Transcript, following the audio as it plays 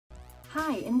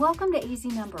Hi, and welcome to AZ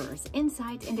Numbers,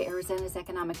 insight into Arizona's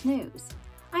economic news.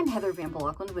 I'm Heather van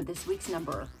Blokland with this week's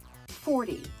number,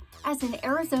 40, as in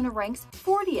Arizona ranks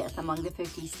 40th among the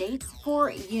 50 states for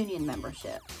union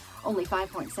membership. Only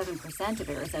 5.7% of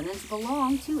Arizonans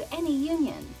belong to any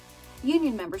union.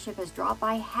 Union membership has dropped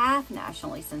by half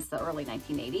nationally since the early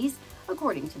 1980s,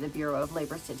 according to the Bureau of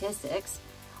Labor Statistics.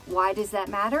 Why does that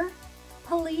matter?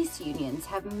 Police unions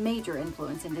have major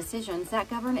influence in decisions that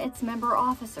govern its member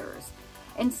officers.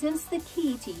 And since the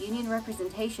key to union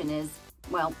representation is,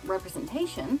 well,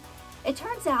 representation, it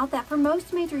turns out that for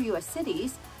most major U.S.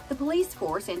 cities, the police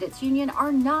force and its union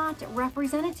are not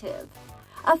representative.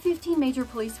 Of 15 major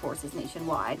police forces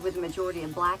nationwide, with a majority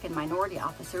of Black and minority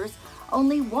officers,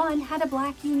 only one had a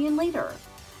Black union leader.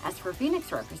 As for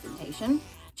Phoenix representation,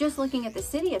 just looking at the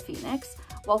city of Phoenix,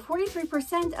 while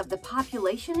 43% of the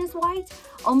population is white,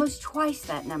 almost twice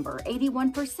that number,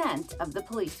 81% of the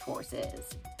police force is.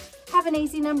 Have an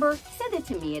AZ number? Send it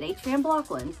to me at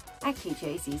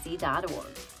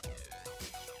hvanblokland@kjzz.org.